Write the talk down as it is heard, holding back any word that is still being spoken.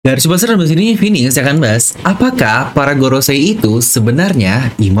Dari besar di sini, Vini saya akan bahas apakah para Gorosei itu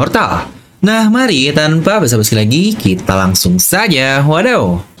sebenarnya immortal. Nah, mari tanpa basa-basi lagi, kita langsung saja.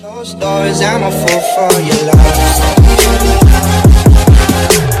 Waduh.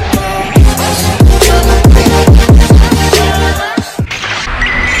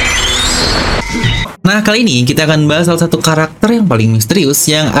 Nah, kali ini kita akan bahas salah satu karakter yang paling misterius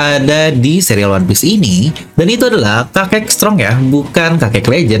yang ada di serial One Piece ini. Dan itu adalah kakek strong ya, bukan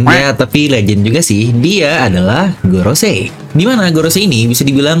kakek legend ya, tapi legend juga sih. Dia adalah Gorosei. Dimana Gorosei ini bisa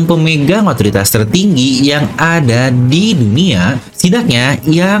dibilang pemegang otoritas tertinggi yang ada di dunia, setidaknya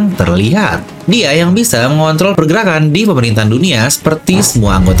yang terlihat. Dia yang bisa mengontrol pergerakan di pemerintahan dunia seperti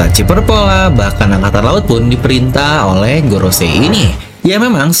semua anggota Ciperpola, bahkan angkatan laut pun diperintah oleh Gorosei ini. Ya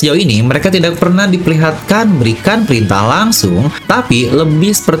memang sejauh ini mereka tidak pernah diperlihatkan berikan perintah langsung, tapi lebih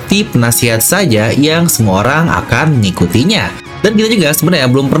seperti penasihat saja yang semua orang akan mengikutinya. Dan kita juga sebenarnya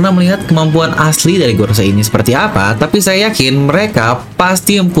belum pernah melihat kemampuan asli dari Gorosei ini seperti apa, tapi saya yakin mereka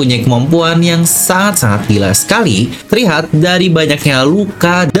pasti mempunyai kemampuan yang sangat-sangat gila sekali, terlihat dari banyaknya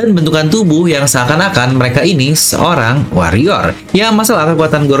luka dan bentukan tubuh yang seakan-akan mereka ini seorang warrior. Ya masalah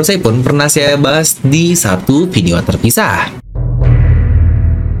kekuatan Gorosei pun pernah saya bahas di satu video terpisah.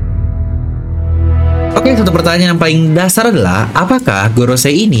 Oke, satu pertanyaan yang paling dasar adalah, apakah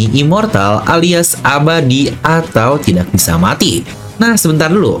Gorosei ini immortal alias abadi atau tidak bisa mati? Nah, sebentar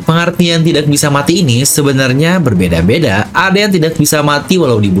dulu. Pengertian tidak bisa mati ini sebenarnya berbeda-beda. Ada yang tidak bisa mati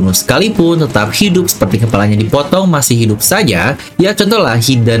walau dibunuh sekalipun, tetap hidup seperti kepalanya dipotong masih hidup saja. Ya, contohlah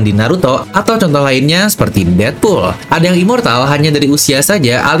Hidan di Naruto, atau contoh lainnya seperti Deadpool. Ada yang immortal hanya dari usia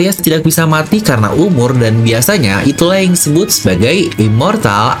saja alias tidak bisa mati karena umur, dan biasanya itulah yang disebut sebagai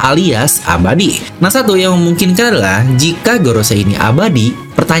immortal alias abadi. Nah, satu yang memungkinkan adalah jika Gorosei ini abadi,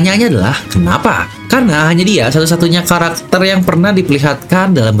 pertanyaannya adalah kenapa? Karena hanya dia satu-satunya karakter yang pernah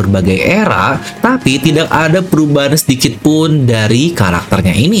diperlihatkan dalam berbagai era, tapi tidak ada perubahan sedikit pun dari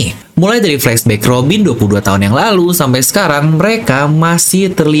karakternya ini. Mulai dari flashback Robin 22 tahun yang lalu sampai sekarang, mereka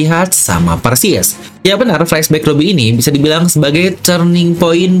masih terlihat sama persis. Ya benar, flashback Robin ini bisa dibilang sebagai turning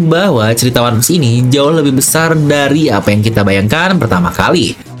point bahwa cerita One Piece ini jauh lebih besar dari apa yang kita bayangkan pertama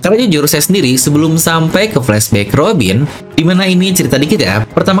kali. Karena jujur saya sendiri sebelum sampai ke flashback Robin, dimana ini cerita dikit ya,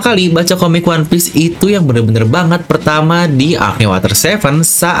 pertama kali baca komik One Piece itu yang bener-bener banget pertama di arc Water 7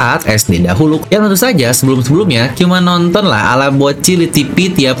 saat SD dahulu. Yang tentu saja sebelum-sebelumnya cuma nonton lah ala bocil di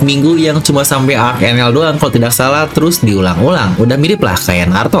TV tiap minggu yang cuma sampai arc NL doang kalau tidak salah, terus diulang-ulang. Udah mirip lah kayak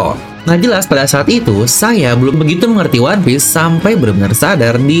Naruto. Nah jelas pada saat itu saya belum begitu mengerti One Piece sampai benar-benar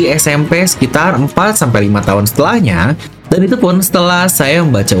sadar di SMP sekitar 4-5 tahun setelahnya. Dan itu pun setelah saya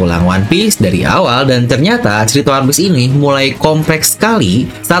membaca ulang One Piece dari awal, dan ternyata cerita One Piece ini mulai kompleks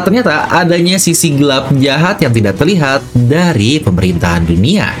sekali saat ternyata adanya sisi gelap jahat yang tidak terlihat dari pemerintahan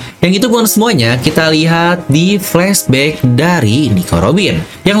dunia. Yang itu pun semuanya kita lihat di flashback dari Nico Robin.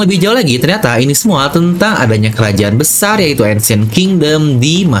 Yang lebih jauh lagi ternyata ini semua tentang adanya kerajaan besar yaitu Ancient Kingdom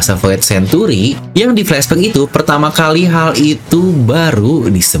di masa Void Century, yang di flashback itu pertama kali hal itu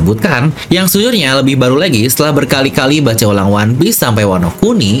baru disebutkan. Yang sejujurnya lebih baru lagi setelah berkali-kali baca ulang One Piece sampai Wano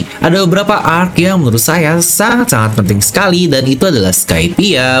Kuni, ada beberapa arc yang menurut saya sangat-sangat penting sekali, dan itu adalah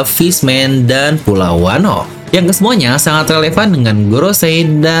Skypiea, Fishman, dan Pulau Wano, yang kesemuanya sangat relevan dengan Gorosei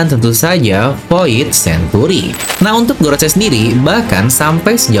dan tentu saja Void Century. Nah, untuk Gorosei sendiri, bahkan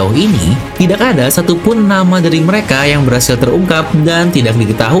sampai sejauh ini tidak ada satupun nama dari mereka yang berhasil terungkap, dan tidak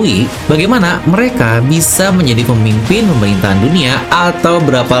diketahui bagaimana mereka bisa menjadi pemimpin pemerintahan dunia atau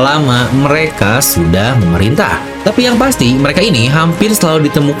berapa lama mereka sudah memerintah. Tapi yang pasti, mereka ini hampir selalu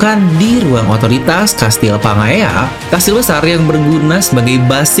ditemukan di ruang otoritas Kastil Pangaea, kastil besar yang berguna sebagai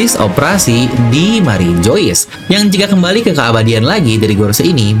basis operasi di Marine Joyce. Yang jika kembali ke keabadian lagi dari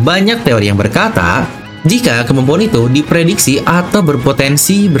Gorosei ini, banyak teori yang berkata jika kemampuan itu diprediksi atau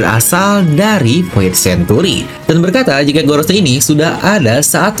berpotensi berasal dari Void Century, dan berkata jika Gorosei ini sudah ada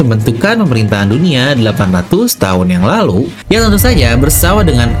saat pembentukan pemerintahan dunia 800 tahun yang lalu, yang tentu saja bersama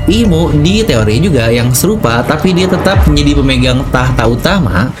dengan IMU di teori juga yang serupa, tapi dia tetap menjadi pemegang tahta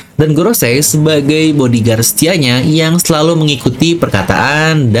utama, dan Gorosei sebagai bodyguard setianya yang selalu mengikuti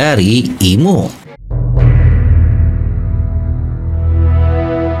perkataan dari IMU.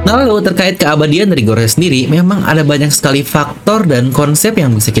 Nah, lalu terkait keabadian dari Gorosei sendiri, memang ada banyak sekali faktor dan konsep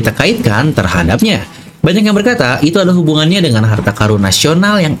yang bisa kita kaitkan terhadapnya. Banyak yang berkata itu ada hubungannya dengan harta karun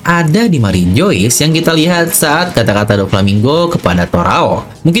nasional yang ada di Marine Joyce yang kita lihat saat kata-kata Doflamingo kepada Torao.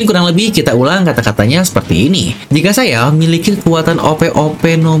 Mungkin kurang lebih kita ulang kata-katanya seperti ini. Jika saya memiliki kekuatan OP-OP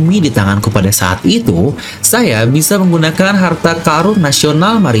Nomi di tanganku pada saat itu, saya bisa menggunakan harta karun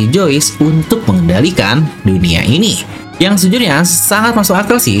nasional Marine Joyce untuk mengendalikan dunia ini. Yang sejujurnya sangat masuk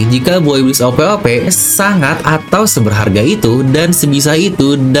akal sih jika buah iblis OP-OP sangat atau seberharga itu dan sebisa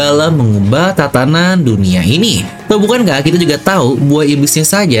itu dalam mengubah tatanan dunia ini. Tuh bukankah kita juga tahu buah iblisnya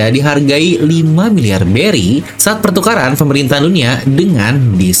saja dihargai 5 miliar berry saat pertukaran pemerintahan dunia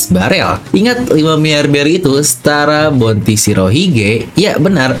dengan dis barel. Ingat 5 miliar berry itu setara bounty Shirohige? Ya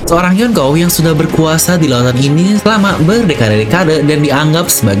benar, seorang Yonkou yang sudah berkuasa di lautan ini selama berdekade-dekade dan dianggap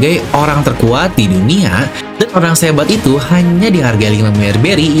sebagai orang terkuat di dunia. Dan orang sehebat itu hanya dihargai 5 miliar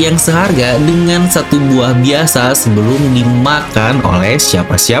berry yang seharga dengan satu buah biasa sebelum dimakan oleh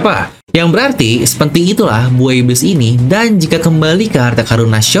siapa-siapa. Yang berarti sepenting itulah buah iblis ini, dan jika kembali ke harta karun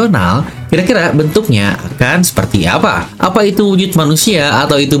nasional, kira-kira bentuknya akan seperti apa? Apa itu wujud manusia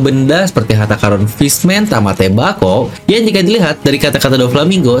atau itu benda seperti harta karun fishman sama tebako? Yang jika dilihat dari kata-kata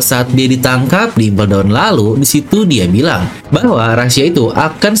Doflamingo saat dia ditangkap di Impel Dawn lalu, di situ dia bilang bahwa rahasia itu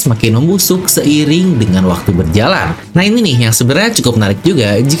akan semakin membusuk seiring dengan waktu berjalan. Nah ini nih yang sebenarnya cukup menarik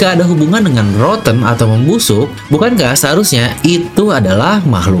juga, jika ada hubungan dengan rotten atau membusuk, bukankah seharusnya itu adalah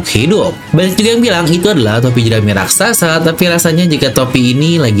makhluk hidup? Banyak juga yang bilang itu adalah topi jerami raksasa, tapi rasanya jika topi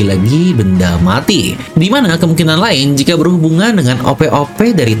ini lagi-lagi benda mati. Dimana kemungkinan lain jika berhubungan dengan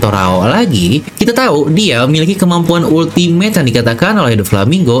OP-OP dari Torao lagi, kita tahu dia memiliki kemampuan ultimate yang dikatakan oleh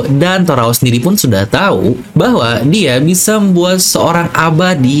Doflamingo, dan Torao sendiri pun sudah tahu bahwa dia bisa membuat seorang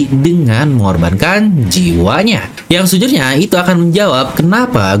abadi dengan mengorbankan jiwanya. Yang sejujurnya itu akan menjawab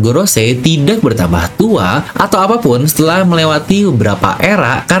kenapa Gorosei tidak bertambah tua atau apapun setelah melewati beberapa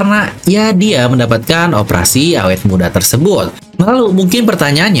era, karena ya dia mendapatkan operasi awet muda tersebut. Lalu mungkin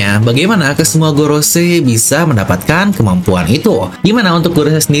pertanyaannya, bagaimana kesemua Gorosei bisa mendapatkan kemampuan itu? Gimana untuk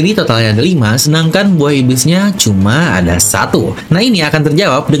Gorosei sendiri totalnya ada 5, sedangkan buah iblisnya cuma ada 1. Nah ini akan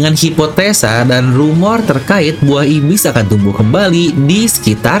terjawab dengan hipotesa dan rumor terkait buah iblis akan tumbuh kembali di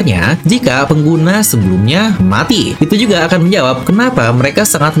sekitarnya jika pengguna sebelumnya mati. Itu juga akan menjawab kenapa mereka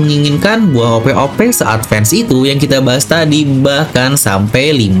sangat menginginkan buah OP-OP saat fans itu yang kita bahas tadi, bahkan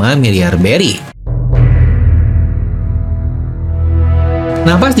sampai 5 miliar berry.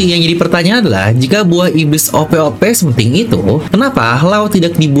 Nah pasti yang jadi pertanyaan adalah, jika buah iblis OP-OP sepenting itu, kenapa Lau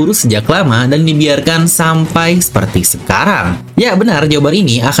tidak diburu sejak lama dan dibiarkan sampai seperti sekarang? Ya benar, jawaban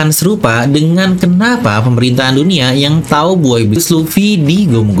ini akan serupa dengan kenapa pemerintahan dunia yang tahu buah iblis Luffy di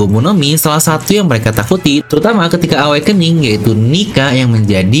Gomu Gomu no Mi salah satu yang mereka takuti, terutama ketika awakening, yaitu Nika yang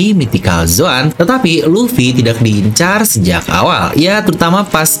menjadi mythical Zoan, tetapi Luffy tidak diincar sejak awal. Ya terutama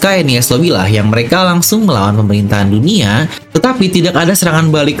pasca Enies Lobby lah yang mereka langsung melawan pemerintahan dunia, tetapi tidak ada serangan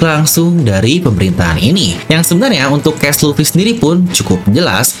balik langsung dari pemerintahan ini. Yang sebenarnya untuk case Luffy sendiri pun cukup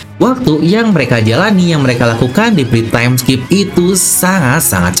jelas, waktu yang mereka jalani, yang mereka lakukan di pre-time skip itu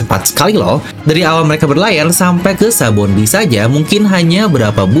sangat-sangat cepat sekali loh. Dari awal mereka berlayar sampai ke Sabondi saja mungkin hanya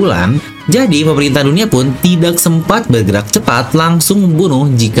berapa bulan. Jadi pemerintah dunia pun tidak sempat bergerak cepat langsung membunuh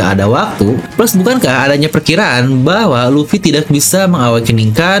jika ada waktu. Plus bukankah adanya perkiraan bahwa Luffy tidak bisa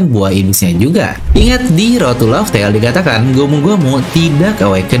mengawakeningkan buah iblisnya juga? Ingat di Road to Love Tale dikatakan Gomu Gomu tidak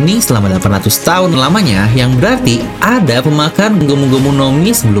awakening selama 800 tahun lamanya, yang berarti ada pemakan Gomu Gomu no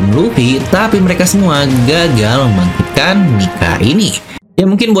Mi sebelum Luffy, tapi mereka semua gagal membangkitkan Nika ini. Ya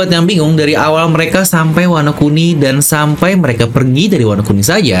mungkin buat yang bingung, dari awal mereka sampai Wano Kuni dan sampai mereka pergi dari Wano Kuni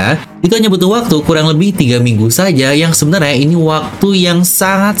saja, itu hanya butuh waktu kurang lebih 3 minggu saja, yang sebenarnya ini waktu yang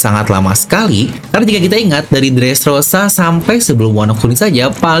sangat-sangat lama sekali. Karena jika kita ingat, dari Dressrosa sampai sebelum Wano Kuni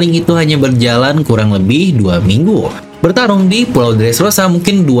saja, paling itu hanya berjalan kurang lebih 2 minggu. Bertarung di Pulau Dressrosa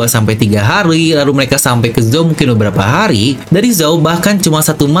mungkin 2-3 hari, lalu mereka sampai ke Zou mungkin beberapa hari. Dari Zou bahkan cuma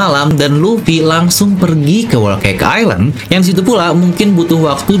 1 malam, dan Luffy langsung pergi ke Whole Cake Island, yang situ pula mungkin butuh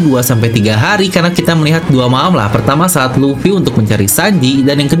waktu 2-3 hari, karena kita melihat 2 malam lah. Pertama saat Luffy untuk mencari Sanji,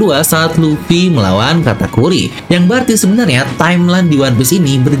 dan yang kedua saat Luffy melawan Katakuri. Yang berarti sebenarnya timeline di One Piece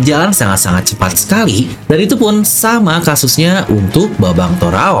ini berjalan sangat-sangat cepat sekali, dan itu pun sama kasusnya untuk Babang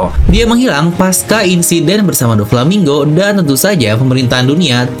Torao. Dia menghilang pasca insiden bersama Doflamingo, dan tentu saja pemerintahan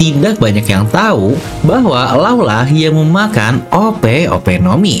dunia tidak banyak yang tahu bahwa Laulah yang memakan OP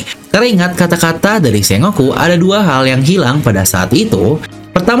no Mi. Karena ingat kata-kata dari Sengoku, ada 2 hal yang hilang pada saat itu.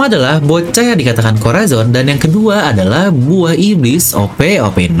 Pertama adalah bocah yang dikatakan Corazon, dan yang kedua adalah buah iblis OP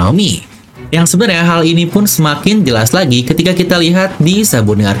no Mi. Yang sebenarnya hal ini pun semakin jelas lagi ketika kita lihat di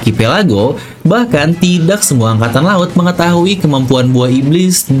Sabondi Archipelago. Bahkan tidak semua angkatan laut mengetahui kemampuan buah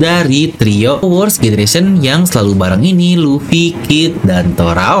iblis dari trio Worst Generation yang selalu bareng ini, Luffy, Kid, dan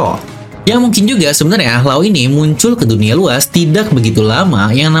Torao. Yang mungkin juga sebenarnya law ini muncul ke dunia luas tidak begitu lama,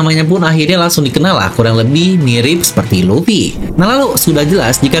 yang namanya pun akhirnya langsung dikenal lah, kurang lebih mirip seperti Luffy. Nah lalu sudah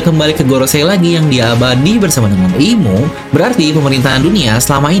jelas jika kembali ke Gorosei lagi yang dia abadi bersama dengan IMU, berarti pemerintahan dunia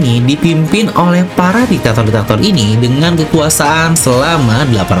selama ini dipimpin oleh para diktator-diktator ini dengan kekuasaan selama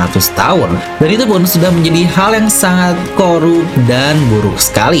 800 tahun. Dan itu pun sudah menjadi hal yang sangat korup dan buruk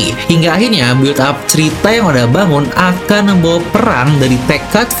sekali. Hingga akhirnya build up cerita yang udah bangun akan membawa perang dari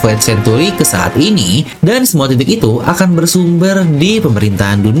tekad Void Century ke saat ini, dan semua titik itu akan bersumber di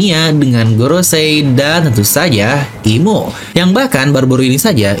pemerintahan dunia dengan Gorosei dan tentu saja IMU. Yang bahkan baru-baru ini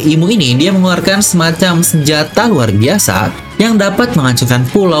saja IMU ini dia mengeluarkan semacam senjata luar biasa yang dapat menghancurkan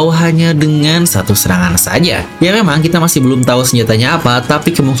pulau hanya dengan satu serangan saja. Ya memang kita masih belum tahu senjatanya apa,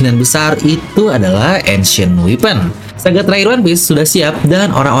 tapi kemungkinan besar itu adalah Ancient Weapon. Saga terakhir One Piece sudah siap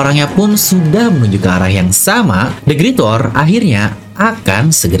dan orang-orangnya pun sudah menuju ke arah yang sama. The Great War akhirnya akan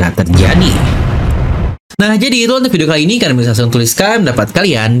segera terjadi. Nah, jadi itu untuk video kali ini. Kalian bisa langsung tuliskan pendapat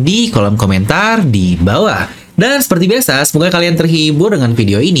kalian di kolom komentar di bawah. Dan seperti biasa, semoga kalian terhibur dengan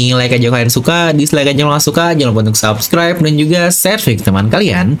video ini. Like aja kalau kalian suka, dislike aja kalau nggak suka. Jangan lupa untuk subscribe dan juga share ke teman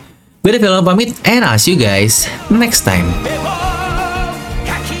kalian. Gue Devil pamit, and I'll see you guys next time.